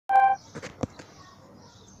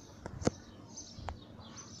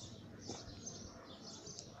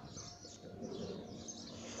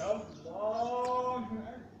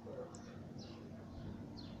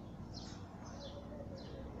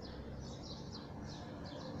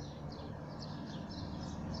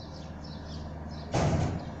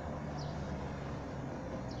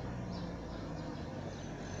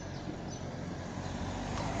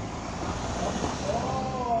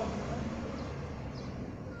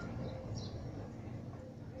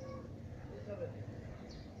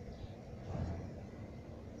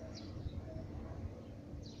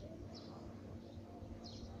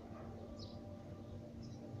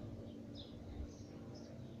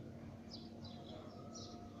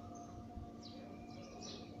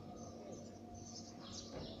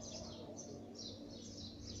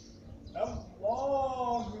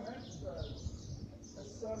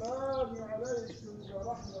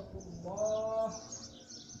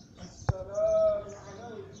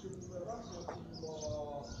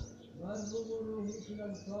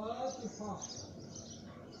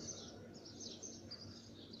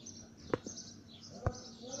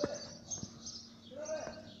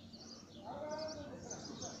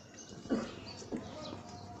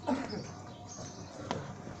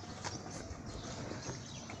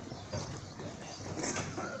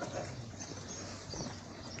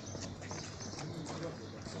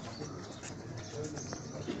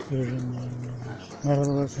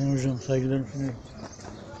Merhabalar Sayın Hocam, saygılarımı sunuyorum.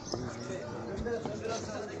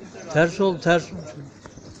 Ters oldu, ters oldu.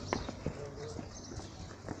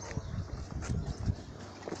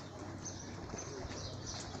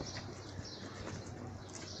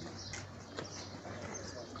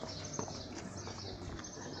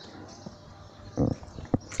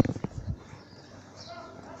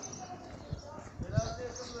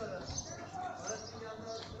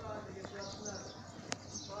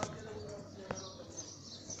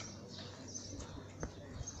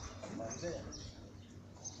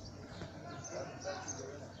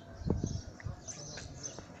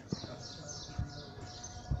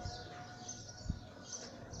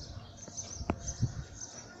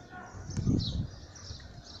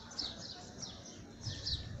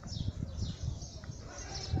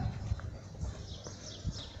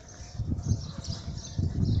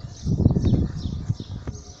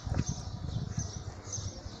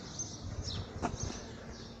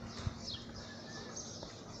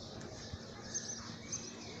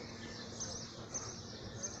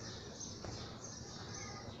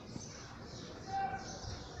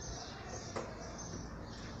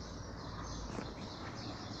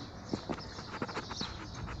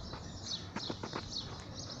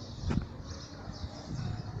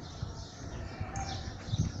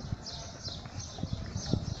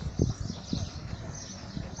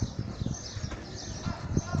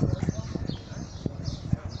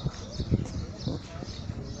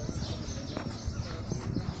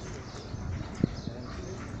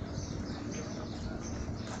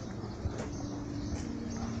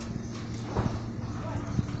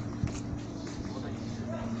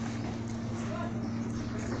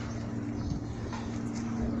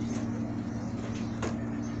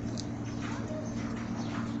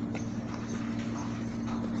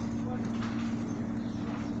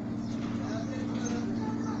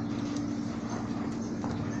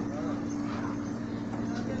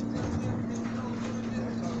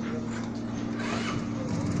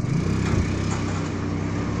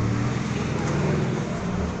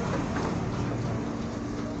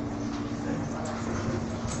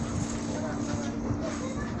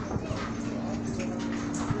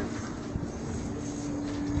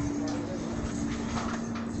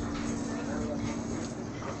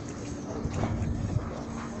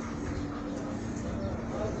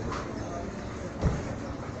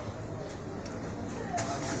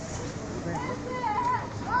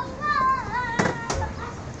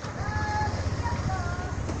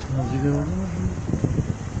 Nasıl gördünüz mü?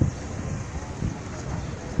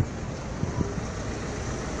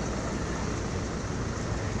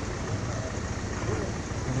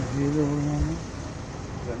 Böyle ormanı.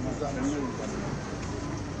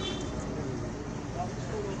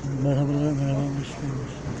 Merhabalar, merhaba.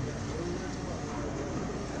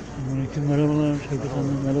 Selamünaleyküm, merhabalar. Şevket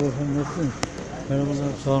Hanım, merhaba efendim, nasılsınız?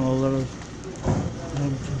 Merhabalar, sağ olun, Allah razı olsun.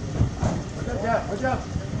 Hocam, hocam.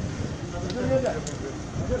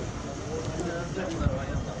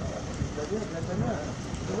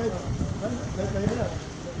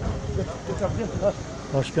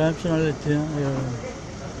 Başka hepsini halletti ya.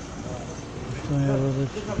 Üç tane yaralı.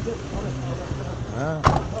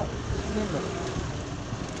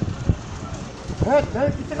 Evet,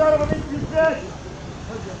 evet, bitir araba bitsin.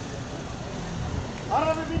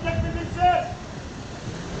 Araba bitecek mi bitsin?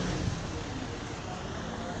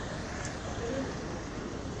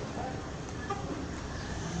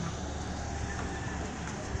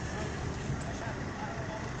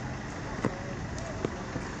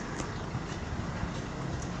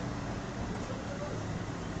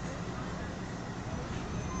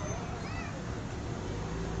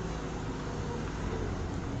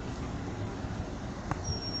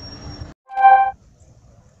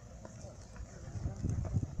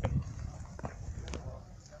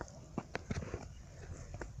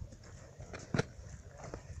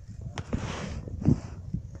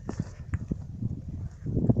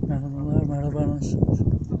 Merhabalar, merhaba, nasılsınız?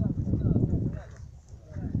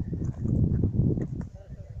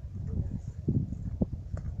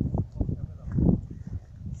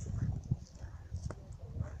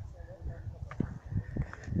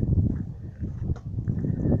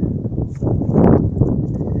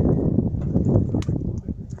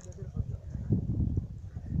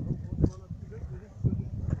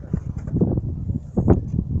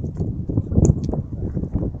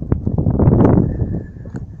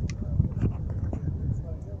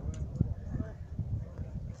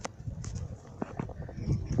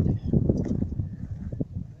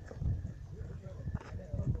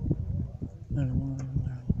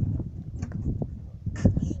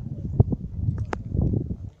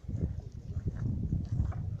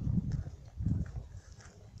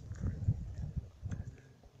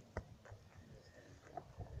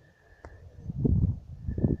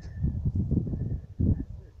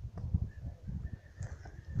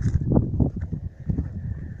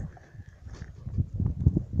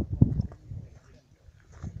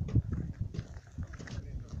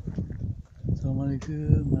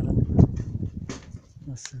 Selamünaleyküm. Merhaba.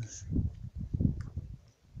 Nasılsınız?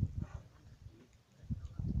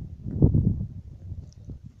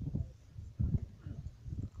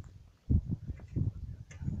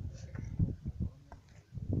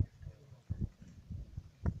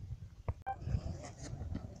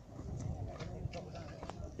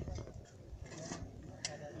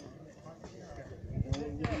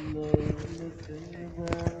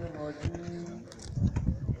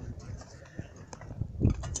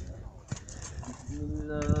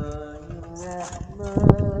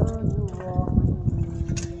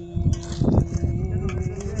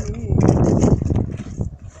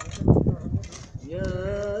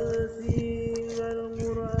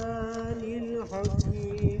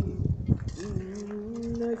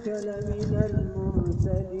 لمن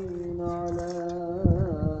المرسلين على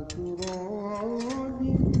صراط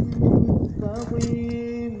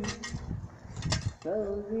مستقيم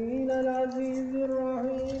تنزيل العزيز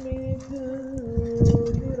الرحيم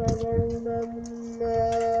لتنذر قوما ما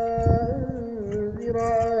أنذر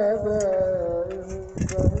آبائهم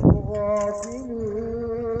فهم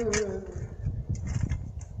غافلون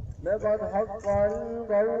لقد حق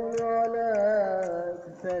القول على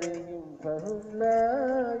أكثرهم فهم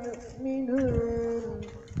لا يؤمنون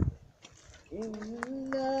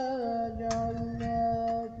إنا جعلنا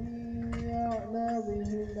في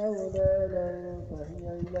أعناقهم أغلالا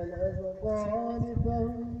فهي إلى الأذقان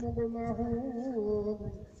فهم مقمحون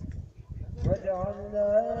وجعلنا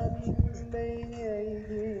من بين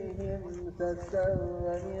أيديهم سدا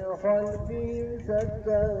ومن خلفهم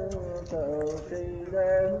سدا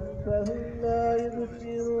فأغشيناهم فهم لا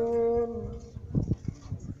يبصرون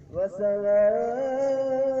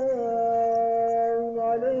وسواء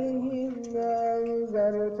عليهم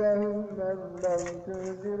أنذرتهم أم لم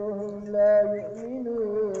تنذرهم لا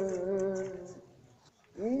يؤمنون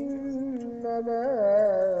إنما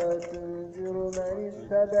تنذر من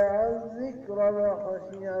اتبع الذكر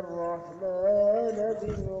وخشي الرحمن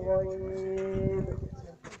بالغيب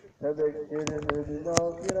فبشره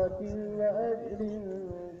بمغفرة وأجر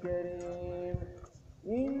كريم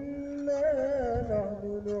إنا نحن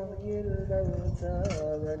نحيي الموتى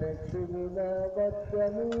ونكتب ما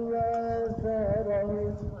قدموا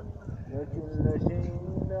وآثارهم وكل شيء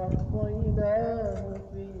أحصيناه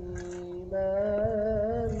في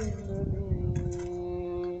إمام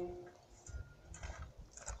مبين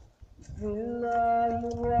بسم الله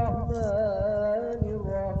الرحمن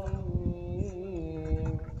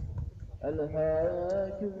الرحيم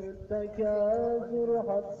ألهاكم التكاثر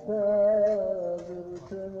حتى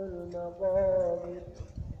زرتم المقابر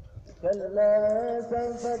كلا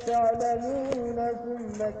سوف تعلمون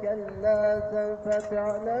ثم كلا سوف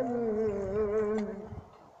تعلمون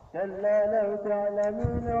كلا لو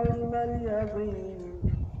تعلمون علم اليقين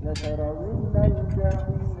لترون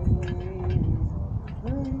الجحيم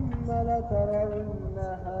ثم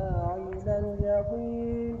لترونها عين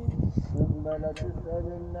اليقين ثم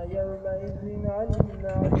لتسألن يومئذ عن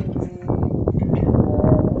النعيم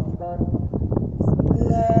الله أكبر بسم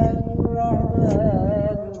الله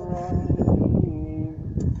الرحمن الرحيم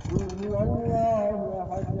قل هو الله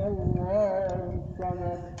أحد الله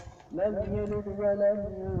الصمد لم يلد ولم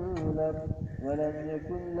يولد ولم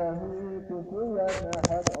يكن له كفوا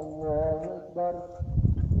أحد الله أكبر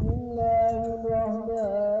بسم الله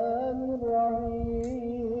الرحمن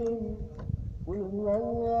الرحيم قل هو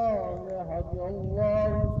الله أحد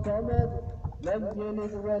الله الصمد لم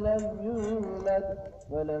يلد ولم يولد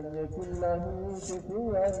ولم يكن له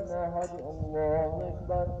كفوا أحد الله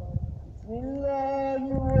أكبر بسم الله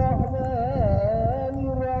الرحمن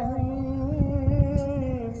الرحيم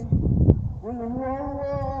قل هو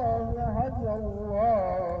الله أحد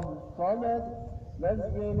الله الصمد لم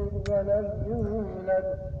يلد ولم يولد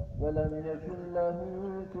ولم يكن له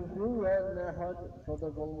كفوا أحد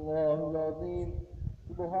صدق الله العظيم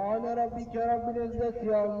سبحان ربك رب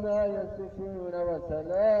العزة عما يصفون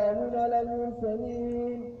وسلام على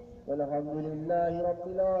المرسلين والحمد لله رب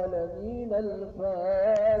العالمين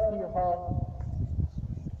الفاتحة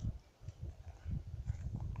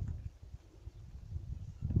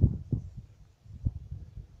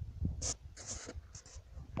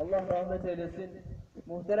Allah rahmet eylesin.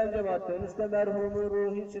 Muhterem cemaat, önümüzde merhumun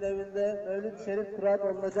ruhu için evinde Mevlid-i Şerif kıraat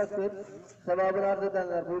olunacaktır. Sevabını arz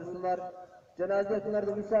edenler buyursunlar. Cenaze yakınları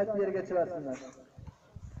da müsait bir yere geçiversinler.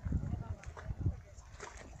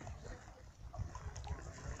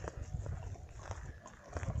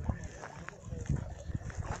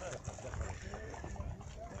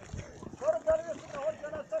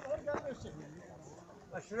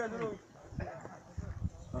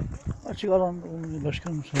 Açık alan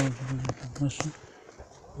başkanım sağ olun. Nasıl?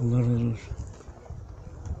 Allah razı olsun.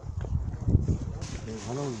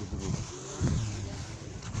 Allah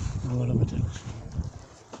rahmet eylesin.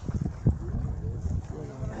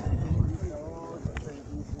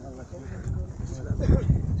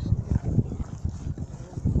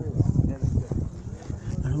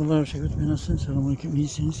 Merhabalar Şevket Bey, nasılsınız? Selamünaleyküm,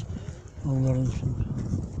 iyisiniz? Allah razı olsun.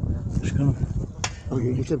 Başkanım.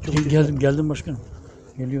 Geldim başkanım.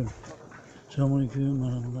 Geliyorum. Selamünaleyküm,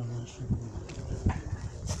 merhabalar.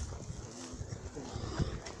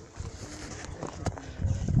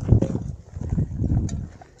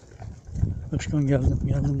 Başkan geldim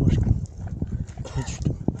başkan.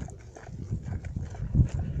 Yetiştim.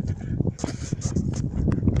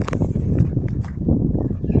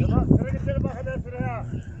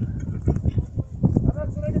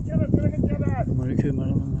 Selamünaleyküm,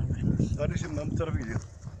 merhabalar. Kardeşim ben bu tarafa gidiyorum.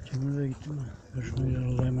 Cemil'e gittim mi? Görüşmek üzere,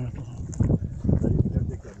 Allah'a emanet olun.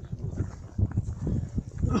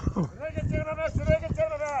 Şuraya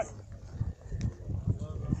geçelim ben.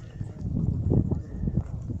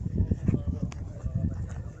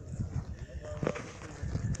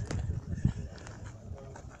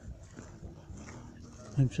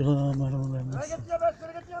 Hemşire, merhabalar. Şuraya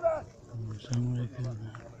geçelim. Selamünaleyküm.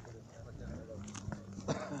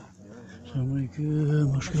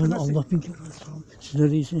 Selamünaleyküm. Başkanım, Allah bin kere olsun. Sizler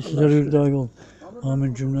iyisiniz, sizler bir daha yol.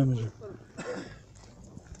 Amin cümlemize.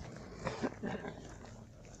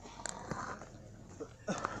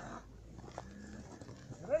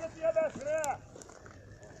 Şuraya geçelim şuraya.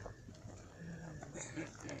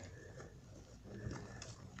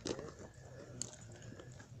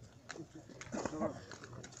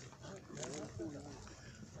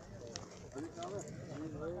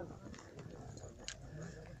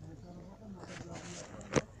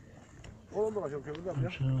 Yoldan dolaşalım köprüden ya.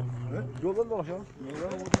 Yoldan dolaşalım.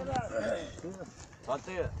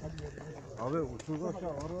 Fatiha. Abi uçurdu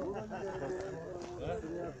aşağı.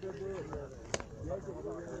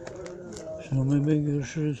 Selam Bey,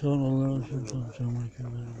 görüşürüz. Sağ olun, Allah razı olsun. Selamünaleyküm.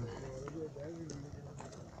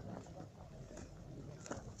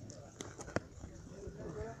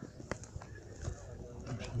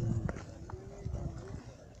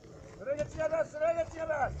 Şuraya geçelim, şuraya geçelim.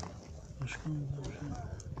 Başkanım.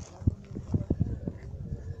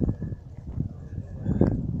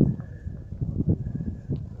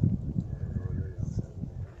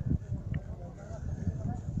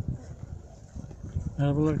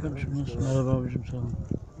 Merhabalar kardeşim, nasılsın? Merhaba abicim, sağ olun.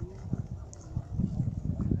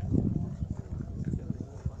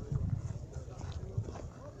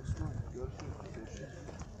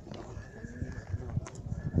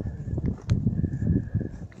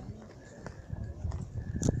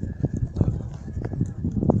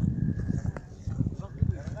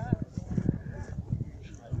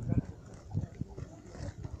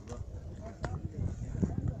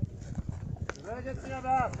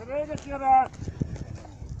 Şuraya geçelim.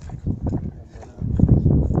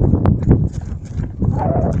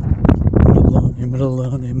 Emir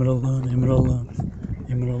Allah'ın, emir Allah'ın, emir Allah'ın,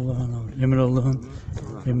 emir Allah'ın, emir Allah'ın,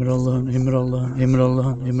 emir Allah'ın, emir Allah'ın, emir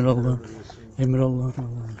Allah'ın, emir Allah'ın, emir Allah'ın.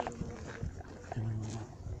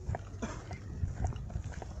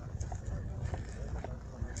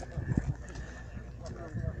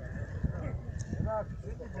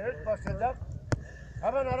 Evet başlayacak.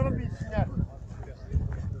 Hemen araba binsinler.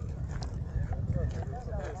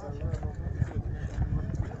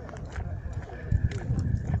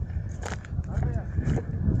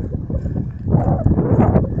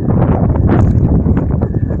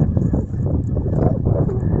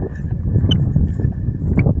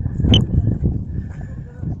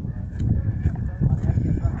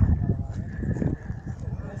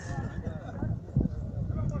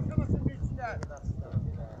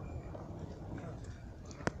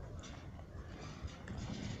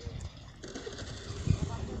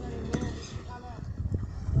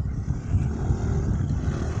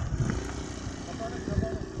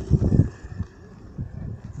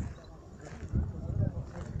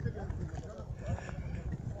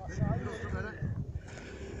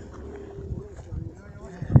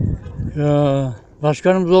 Ya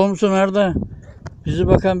başkanımız olmuşsa nerede?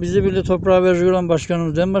 Bizi bile toprağa verecek olan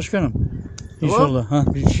başkanımız değil mi başkanım? İnşallah. Ha,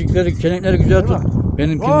 çiçekleri, çelenkleri güzel tut.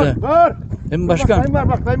 Benimkinde. Dur. Değil mi başkan?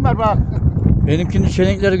 Dayım var bak. Benimkinde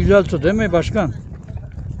çelenkleri güzel tut değil mi başkan?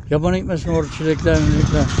 Yabana gitmesin orada çilekler.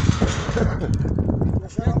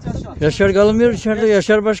 Yaşar kalmıyor içeride,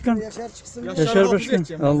 Yaşar başkan. Yaşar başkan.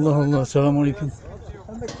 Allah Allah, selamünaleyküm.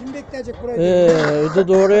 Kim bekleyecek burayı? O da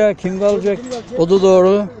doğru ya, kim kalacak? O da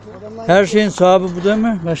doğru. Her şeyin sahibi bu değil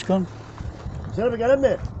mi başkan? Şöyle bir gelen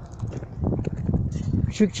mi?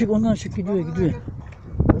 Çık ondan çık, gidiyor.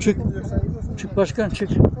 Çık başkan, çık.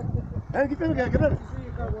 Hem gitme mi gel.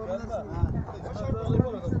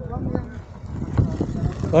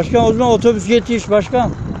 Başkan o zaman otobüs yetiş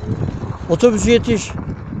başkan. Otobüs yetiş.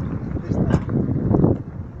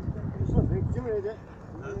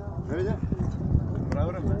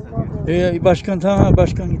 Başkan tamam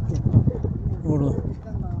başkan gitti. Orada.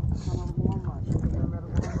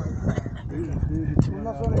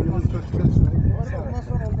 Bundan sonra olmaz. Bundan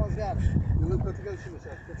sonra olmaz yani. Yılın pratik alışımı.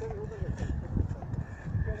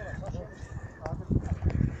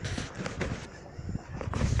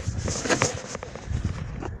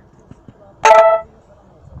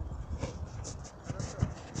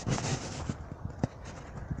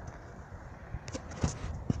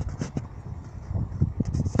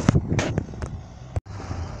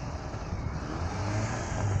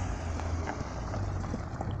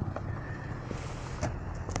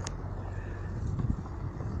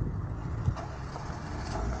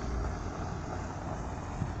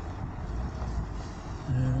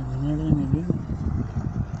 Nereden geliyor?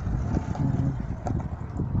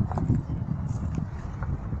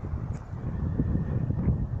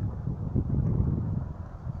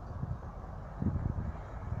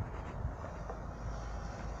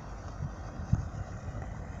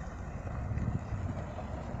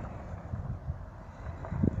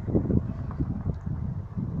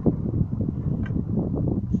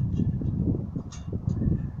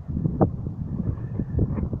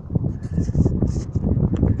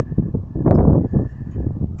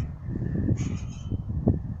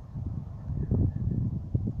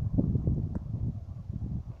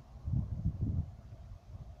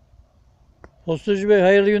 Postacı Bey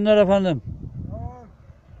hayırlı günler efendim.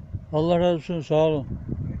 Allah razı olsun, sağ olun.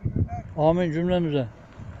 Amin cümlemize.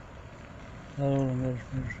 Sağ olun,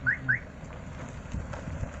 görüşürüz.